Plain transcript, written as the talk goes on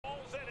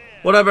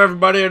What up,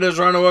 everybody? It is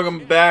Rhino.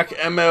 Welcome back.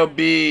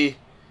 MLB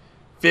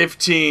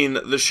 15,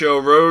 the show,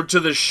 Road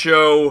to the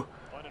Show,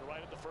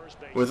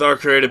 with our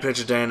creative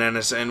pitcher, Dan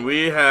Ennis. And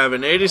we have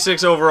an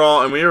 86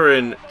 overall, and we are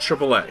in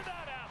AAA.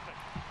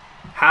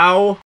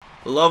 How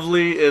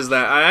lovely is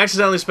that? I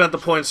accidentally spent the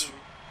points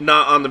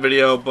not on the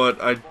video,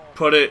 but I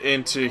put it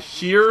into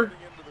here,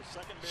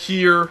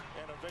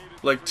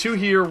 like 2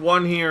 here,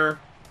 1 here,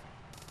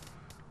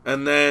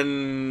 and then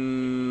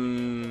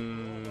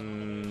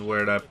where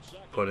did I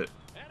put it?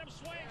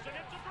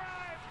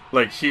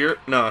 Like here?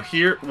 No,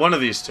 here. One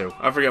of these two.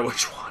 I forget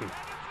which one.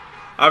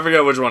 I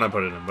forget which one I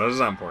put it in, but it's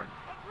not important.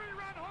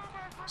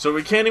 So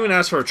we can't even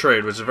ask for a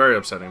trade, which is very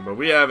upsetting. But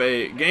we have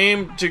a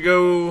game to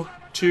go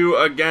to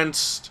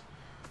against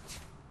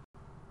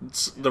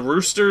the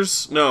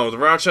Roosters? No, the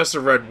Rochester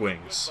Red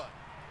Wings.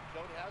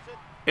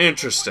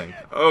 Interesting.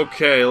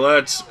 Okay,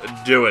 let's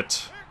do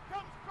it.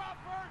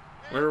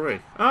 Where are we?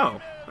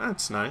 Oh,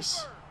 that's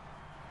nice.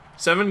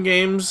 7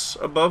 games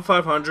above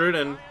 500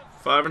 and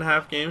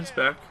 5.5 games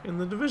back in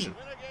the division.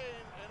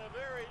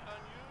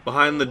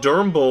 Behind the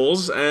Durham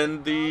Bulls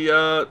and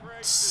the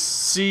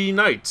C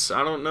Knights.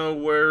 I don't know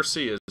where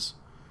C is.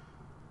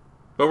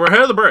 But we're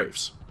ahead of the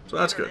Braves. So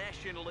that's good.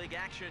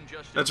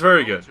 That's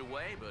very good.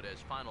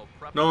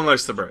 No one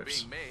likes the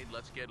Braves.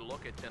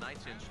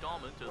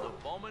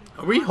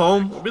 Are we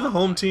home? Are we the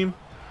home team?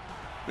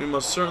 We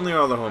most certainly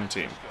are the home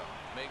team.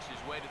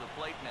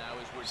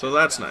 So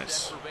that's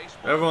nice.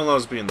 Everyone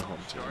loves being the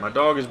home team. My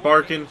dog is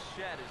barking.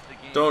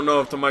 Don't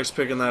know if the mic's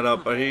picking that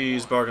up, but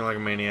he's barking like a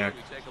maniac.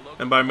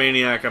 And by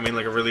maniac, I mean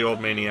like a really old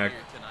maniac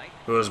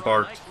who has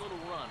barked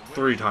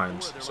 3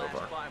 times so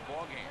far.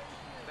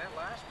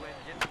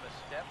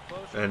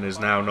 And is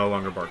now no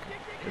longer barking,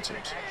 it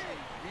seems.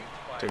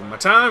 Taking my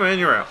time, and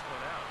you're out.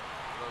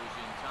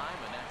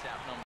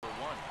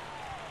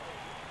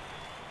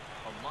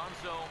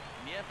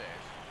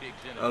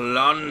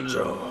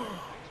 Alonzo.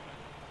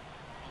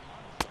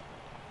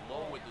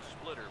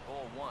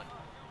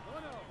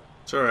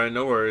 It's alright,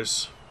 no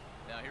worries.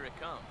 Now here it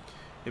comes.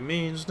 It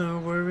means no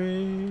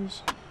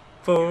worries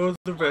for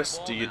the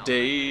rest of your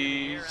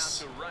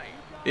days.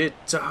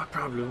 It's our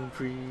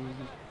problem-free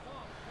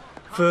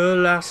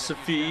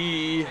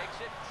philosophy.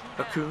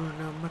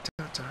 Hakuna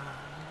Matata.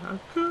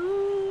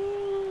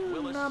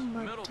 Hakuna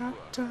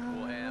Matata.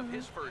 Will have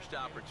his first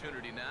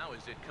opportunity now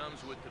as it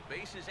comes with the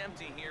bases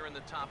empty here in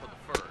the top of the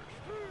first.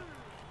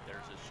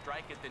 There's a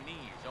strike at the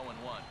knees,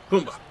 0-1.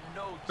 Boomba.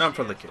 Not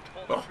for the kid.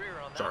 Oh,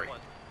 sorry.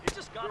 He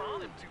just got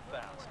on him too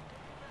fast.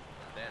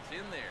 That's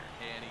in there,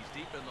 and he's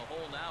deep in the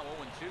hole now,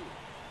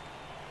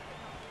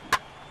 0-2.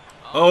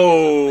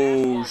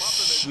 Oh,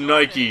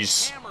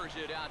 shnikes.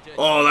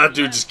 Oh, that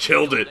dude just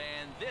killed it.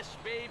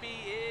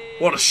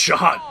 What a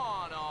shot.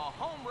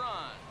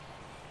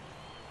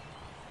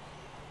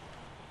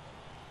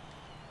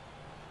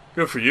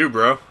 Good for you,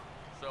 bro.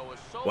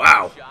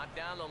 Wow.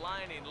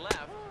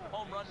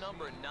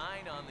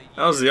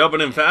 That was the up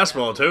and in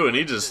fastball, too, and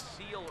he just...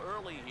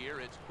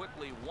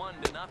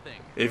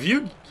 If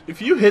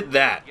you hit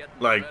that,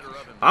 like,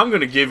 I'm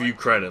going to give you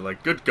credit.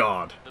 Like, good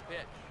God.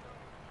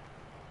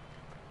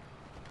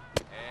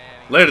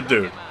 Later,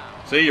 dude.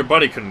 See, your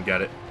buddy couldn't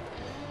get it.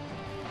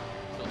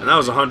 And that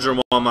was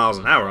 101 miles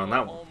an hour on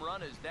that one.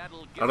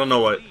 I don't know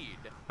what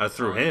I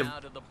threw him.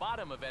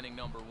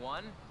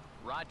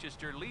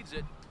 Rochester leads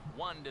it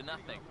 1-0.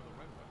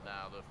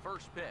 Now the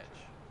first pitch.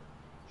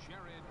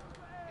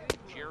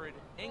 Jared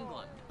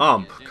England.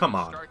 Come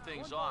on.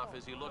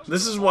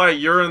 This is why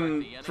you're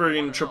in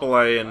friggin'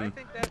 AAA and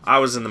I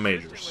was in the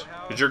majors.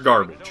 Because you're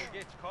garbage.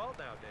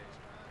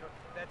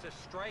 That's a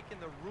strike in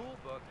the rule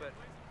book, but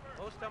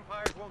most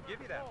umpires won't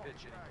give you that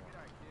pitch anymore.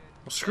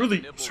 Well,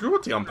 screw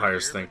what the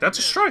umpires think. That's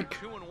a strike.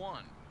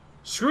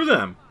 Screw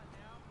them.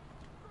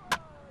 I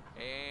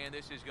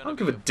don't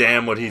give a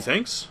damn what he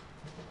thinks.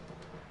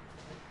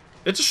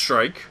 It's a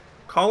strike.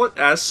 Call it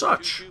as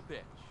such.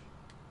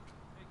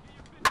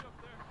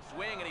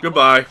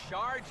 Goodbye.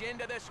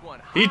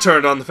 He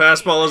turned on the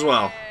fastball as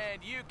well.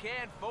 And you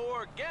can't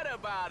forget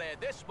about it.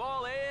 This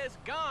ball is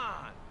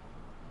gone.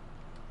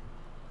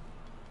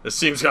 This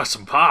team's got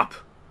some pop.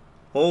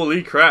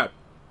 Holy crap.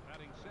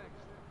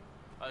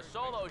 A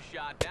solo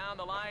shot down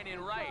the line in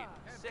right.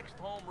 6th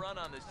home run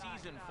on the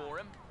season for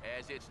him,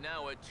 as it's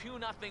now a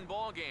 2-0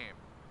 ball game.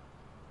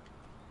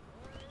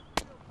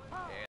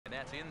 And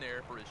that's in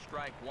there for his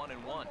strike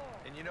 1-1.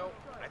 And you know,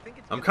 I think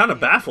it's I'm kind of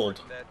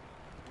baffled. That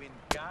when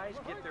guys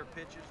get their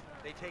pitches,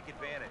 they take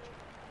advantage.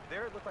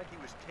 There it looked like he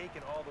was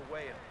taken all the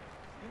way, and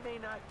he may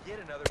not get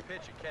another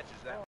pitch that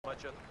catches that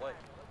much of the plate.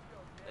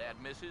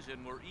 That misses,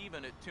 and we're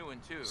even at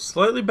 2-2.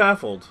 Slightly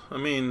baffled. I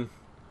mean,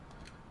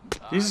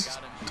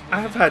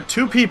 I have had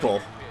 2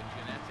 people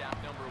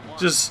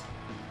just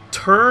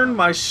turn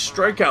my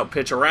strikeout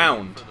pitch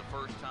around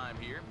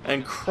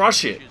and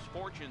crush it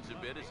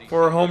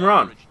for a home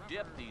run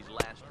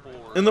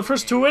in the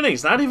first 2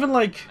 innings. Not even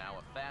like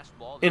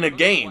in a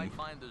game.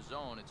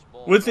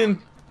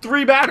 Within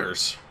 3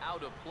 batters.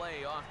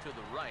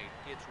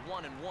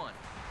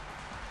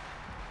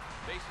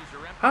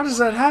 How does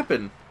that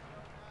happen?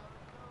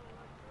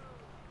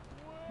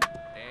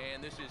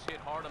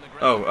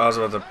 Oh, I was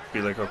about to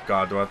be like, oh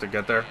god, do I have to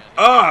get there?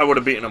 Oh, I would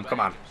have beaten him. Come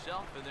on.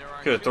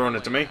 Could have thrown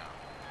it to me.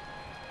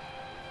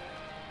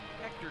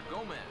 Hector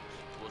Gomez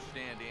will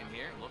stand in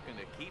here, looking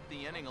to keep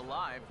the inning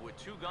alive with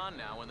 2 gone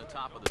now in the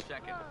top of the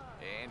second.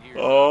 And here's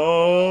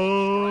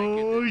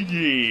oh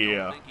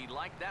yeah. don't think he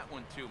liked that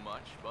one too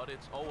much, but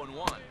it's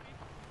 0-1.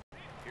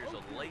 Here's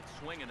a late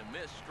swing and a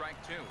miss, strike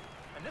 2.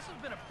 And this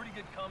has been a pretty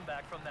good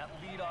comeback from that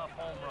leadoff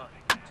home run.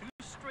 2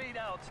 straight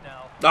outs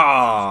now.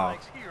 Ah,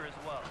 Strikes here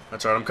as well.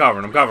 that's right. I'm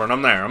covering.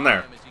 I'm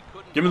there.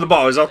 Give me the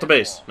ball. He's off the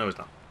base. No, he's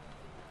not.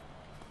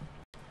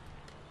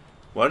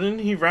 Why didn't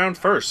he round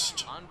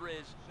first?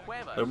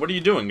 What are you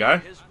doing,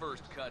 guy?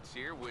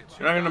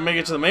 You're not gonna make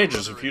it to the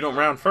majors if you don't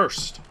round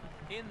first.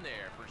 In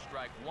there for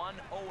strike 1,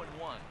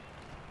 0-1.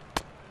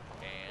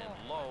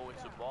 And low,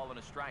 it's a ball and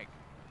a strike.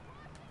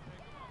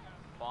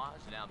 Pause,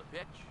 now the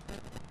pitch.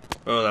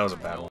 Oh, that was a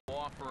bad one.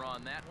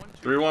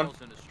 3-1.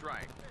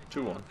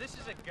 2-1. This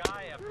is a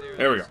guy up there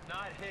There we go. that's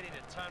not hitting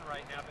a ton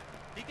right now,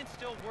 but he can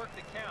still work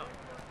the count.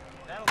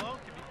 That alone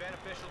can be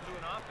beneficial to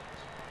an offense.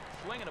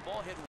 Swinging a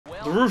ball hit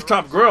well. The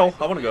rooftop grill.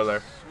 I want to go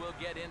there. Will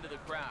get into the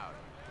crowd.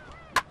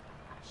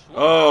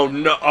 Oh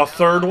no, a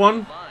third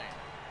one?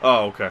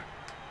 Oh, okay.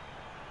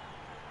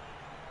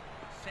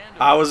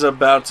 I was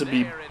about to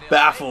be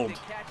baffled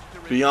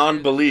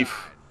beyond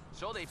belief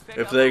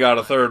if they got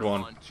a third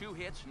one. 2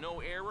 hits, no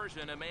errors,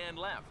 and a man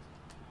left.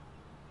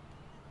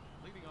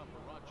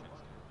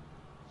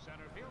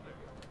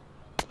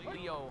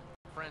 Leo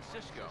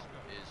Francisco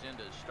is in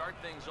to start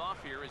things off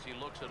here as he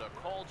looks at a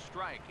called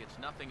strike. It's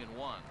 0-1.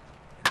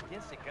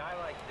 Against a guy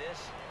like this,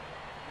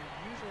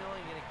 you're usually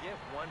only going to get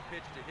 1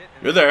 pitch to hit.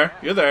 You're there.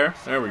 You're there.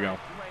 There we go.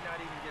 You might not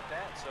even get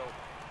that, so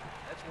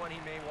that's one he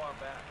may want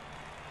back.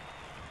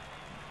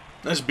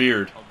 Nice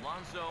beard.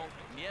 Alonso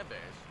Nieves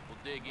will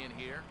dig in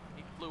here.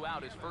 He flew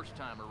out his first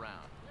time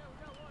around.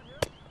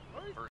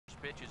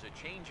 First pitch is a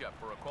changeup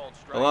for a called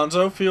strike.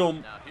 Alonso, feel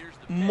Now here's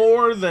the pitch.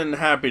 more than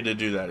happy to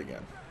do that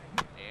again.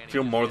 And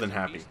Feel he more just than gets a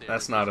happy. piece there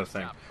That's as not he a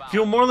thing. stopped foul.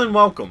 Feel more than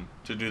welcome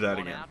to do that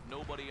 1 again. out,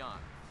 nobody on.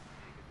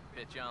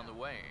 Pitch on the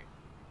way.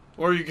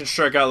 Or you can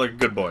strike out like a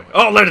good boy.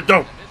 Oh, let it go.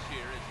 And this here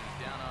is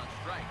he's down on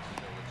strikes,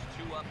 so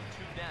it's 2 up,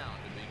 2 down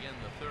to begin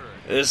the third.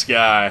 This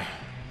guy.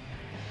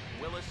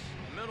 Willis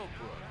Middlebrook.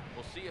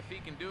 We'll see if he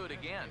can do it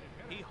again.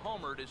 He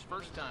homered his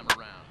first time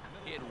around.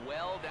 Hit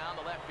well down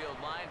the left field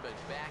line, but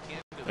back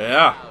into the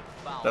Yeah. crowd.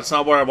 Foul. That's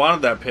not where I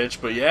wanted that pitch,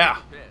 but yeah.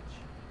 Pitch.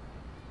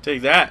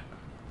 Take that.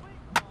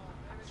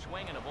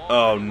 Swinging a ball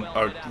Oh, pretty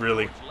well hit out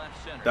really? towards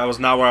left center. That was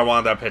not where I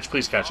wanted that pitch.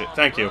 Please catch it.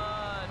 Thank you.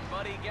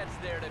 But he gets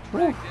there to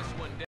track this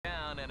one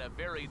down, and a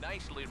very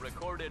nicely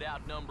recorded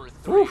out number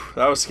 3. Whew,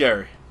 that was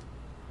scary.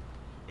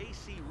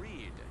 AC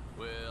Reed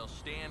will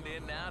stand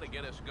in now to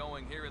get us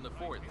going here in the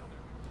 4th.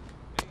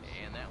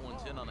 And that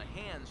one's in on the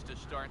hands to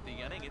start the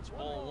inning. It's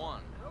ball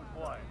 1.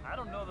 Boy, I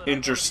don't know that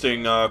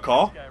Interesting I want to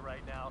call. this guy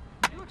right now.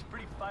 He looks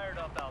pretty fired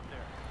up out there.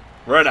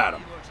 Right at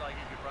him. He looks like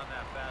he could run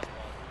that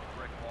fastball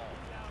through a brick wall.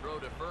 Throw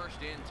to first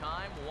in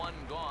time, 1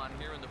 gone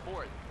here in the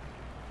 4th.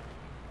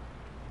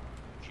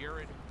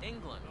 Jared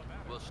England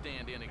will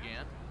stand in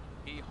again.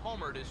 He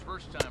homered his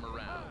first time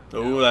around.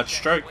 Oh, that's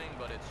strike. Swing,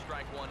 but it's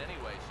strike 1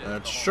 anyway. says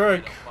That's the home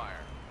strike. plate umpire.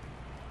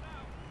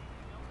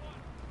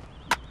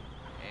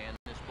 And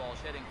this ball's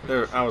heading for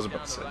There, the I was down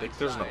about to the say, right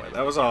there's no side way. as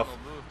That was the off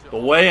count will move to the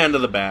 0. way end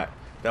of the bat.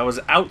 That was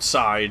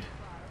outside.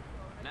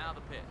 Now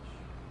the pitch.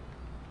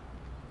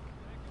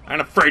 I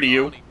ain't afraid of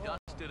you. He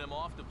dusted him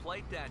off the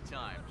plate that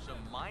time. Some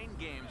mind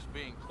games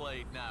being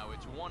played now.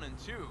 It's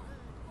 1-2.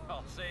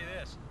 I'll say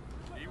this.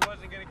 He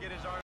wasn't going to get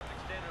his arms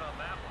extended on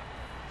that one.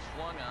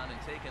 Swung on and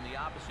taken the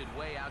opposite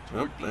way out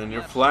toward Yep, deep and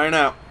you're left. flying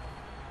out.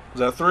 Is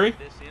that 3?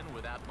 This in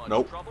without much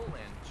Nope. trouble,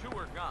 and 2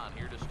 are gone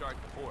here to start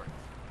the 4th.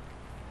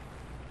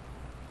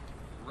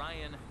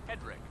 Ryan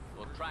Hedrick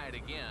will try it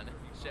again.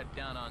 Set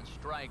down on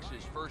strikes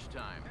his first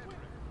time.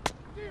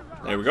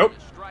 There we go. A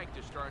strike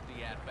to start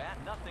the at-bat.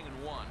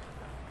 0-1.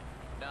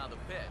 Now the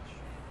pitch.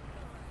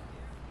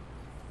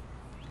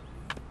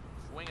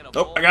 Swinging a Nope,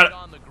 ball I got it.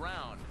 on the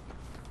ground.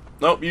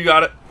 Nope, you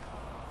got it.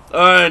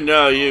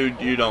 No,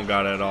 you don't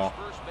got it at all.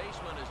 First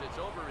baseman as it's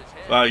over his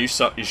head. Wow, you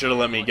suck. You should have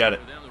let me get it.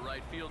 For them, the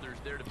right fielder's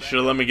there to You back should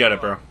have let me get it,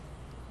 up. bro.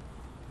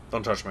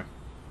 Don't touch me.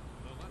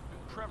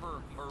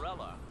 Trevor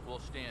Morella will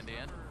stand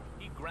in.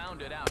 He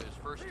grounded out his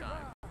first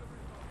time.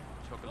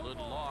 Took a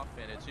little off,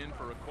 and it's in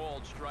for a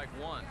called strike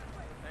 1.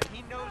 And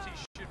he knows he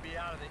should be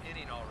out of the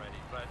inning already,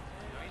 but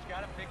he's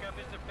got to pick up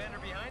his defender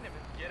behind him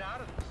and get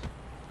out of this.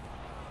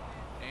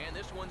 And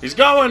this one's He's in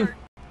the going. dirt.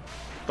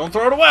 Don't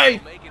throw it away.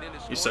 He'll make it into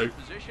He's scoring safe.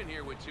 position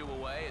here with 2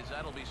 away, as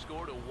that'll be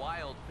scored a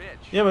wild pitch.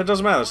 Yeah, but it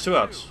doesn't matter. It's 2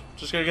 outs.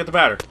 Just gotta get the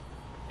batter.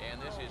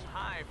 And this is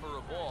high for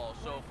a ball.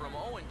 So from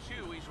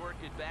 0-2, he's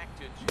worked it back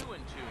to 2-2.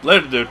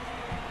 Later, dude.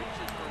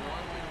 Reaches for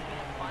 1, but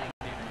can't find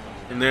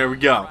it. And there we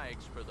go.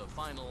 Strikes for the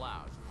final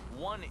out.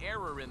 1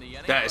 error in the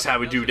inning. That is but how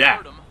we it do doesn't that.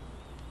 hurt him.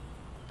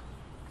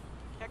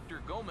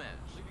 Hector Gomez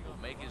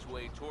will make his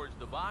way towards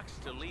the box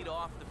to lead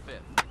off the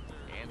 5th.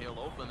 And he'll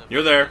open the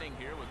You're 5th there. inning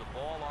here with the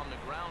ball on the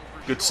ground for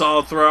Good short.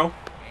 solid throw. And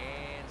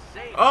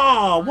saved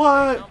Oh, by the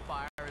what? umpire.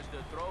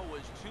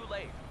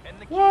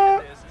 key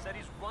What? to this is that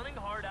he's running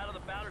hard out of the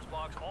batter's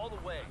box all the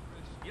way.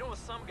 You know, with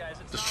some guys,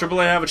 it's Does not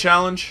AAA have a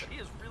challenge? he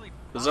is really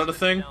Is that a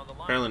thing? down the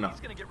line. Apparently not.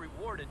 He's going to get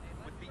rewarded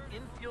with the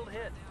infield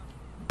hit.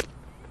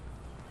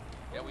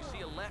 Yeah, we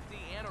see a lefty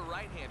and a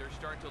right-hander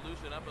start to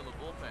loosen up in the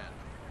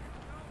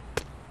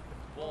bullpen.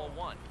 Ball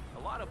one. A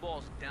lot of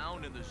balls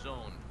down in the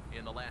zone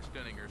in the last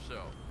inning or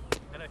so.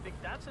 And I think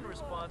that's in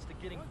response to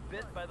getting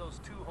bit by those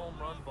 2 home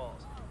run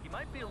balls. He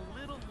might be a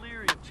little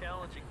leery of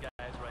challenging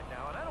guys right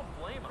now, and I don't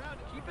blame him.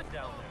 Keep it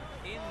down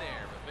there. In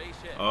there, a base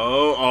hit.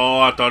 Oh,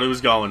 I thought he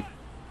was going.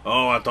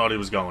 Oh, I thought he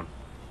was going.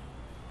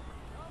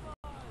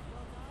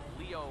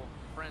 Leo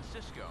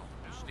Francisco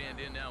will stand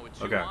in now with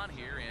 2 Okay. on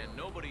here and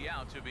nobody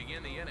out to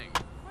begin the inning.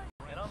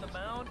 And on the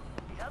mound,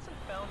 he hasn't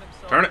found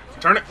himself. Turn it,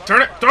 turn it,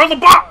 turn it. Throw the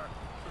ball!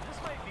 So this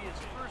might be his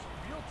first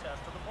real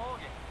test of the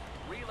ballgame.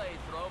 Relay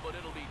throw, but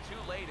it'll be too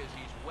late as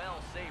he's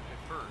well saved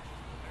at first.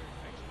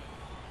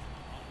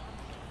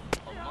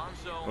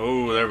 Alonso.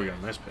 Oh, there we go.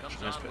 Nice pitch,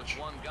 Comes nice on with pitch.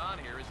 1 gone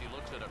here as he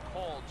looks at a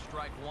called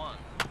strike 1.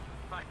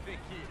 I think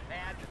he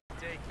had to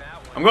take that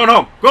one. I'm going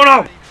home. Going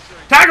home.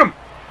 Tag him.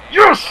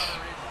 Yes!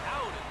 Runner is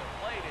out at the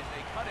plate as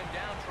they cut him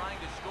down trying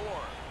to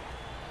score.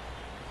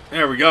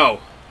 There we go.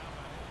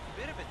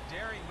 Bit of a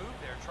daring move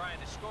there, trying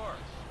to score.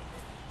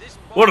 This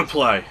What a ball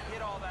play.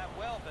 hit all that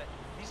well, but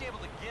he's able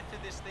to get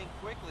to this thing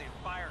quickly and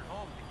fire it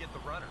home to get the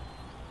runner.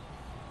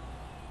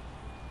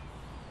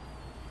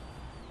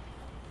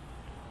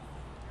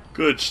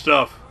 Good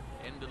stuff.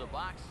 Into the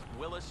box,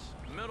 Willis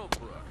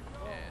Middlebrook.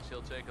 As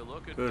he'll take a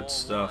look at Good ball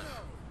stuff. 1.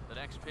 The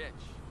next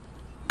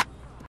pitch.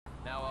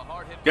 Now a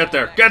hard hit Get ball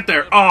there, back get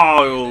there. to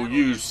Oh, Middlebrook.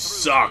 you Through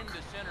suck. into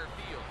center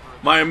field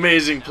for a My base hit.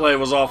 amazing play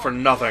was all for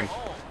nothing.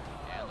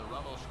 And the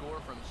run will score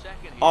from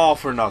second here. All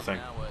for nothing.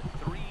 Now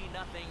a 3-0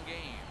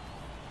 game.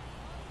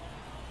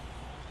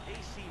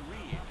 AC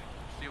Reed.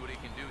 See what he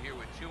can do here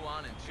with 2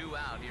 on and 2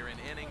 out here in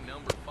inning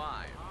number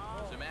 5.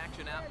 Some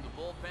action out in the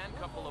bullpen.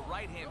 Couple of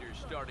right-handers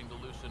starting to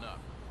loosen up.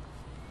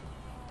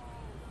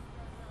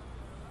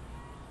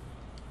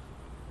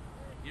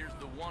 Here's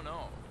the 1-0.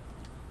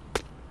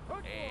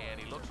 And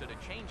he looks at a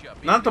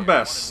changeup. Not the in there,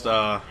 best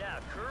 1-1. Yeah,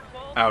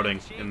 curveball outing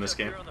and in this changeup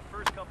game. here on the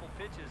first couple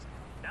pitches.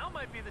 Now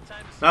might be the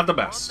time to Not the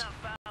run best.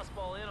 that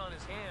fastball in on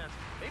his hands.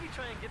 Maybe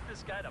try and get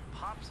this guy to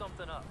pop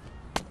something up.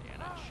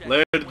 And a check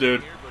Later, swing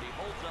dude. here, but he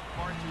holds up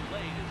far too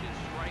late as it's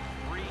strike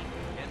 3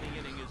 and the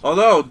inning is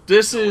Although,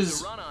 this So with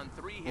is a run on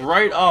 3 hits,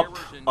 right no up errors,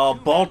 and a 2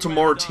 men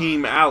Baltimore left on.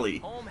 team alley.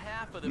 Home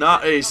half of the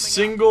Not fifth a coming up.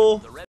 single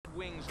The Red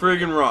Wings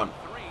friggin' lead run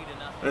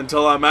 3-0.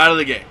 until I'm out of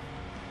the game.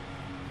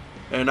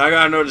 And I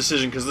got no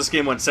decision because this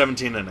game went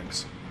 17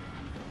 innings.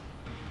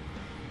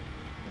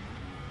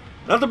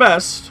 Not the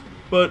best,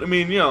 but I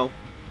mean, you know,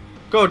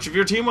 coach, if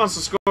your team wants to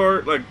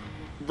score like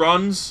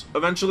runs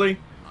eventually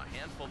A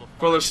handful of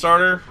for their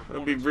starter,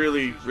 that'd be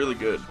really, really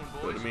good.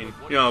 But I mean,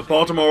 you know,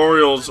 Baltimore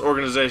Orioles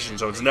organization,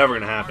 so it's never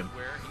gonna happen.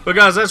 But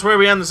guys, that's where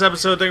we end this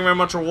episode. Thank you very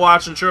much for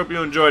watching. Sure hope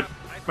you enjoyed.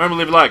 Remember,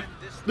 leave a like,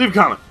 leave a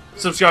comment,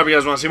 subscribe if you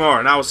guys want to see more,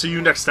 and I will see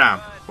you next time,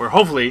 where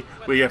hopefully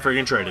we get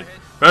freaking traded.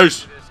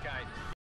 Peace.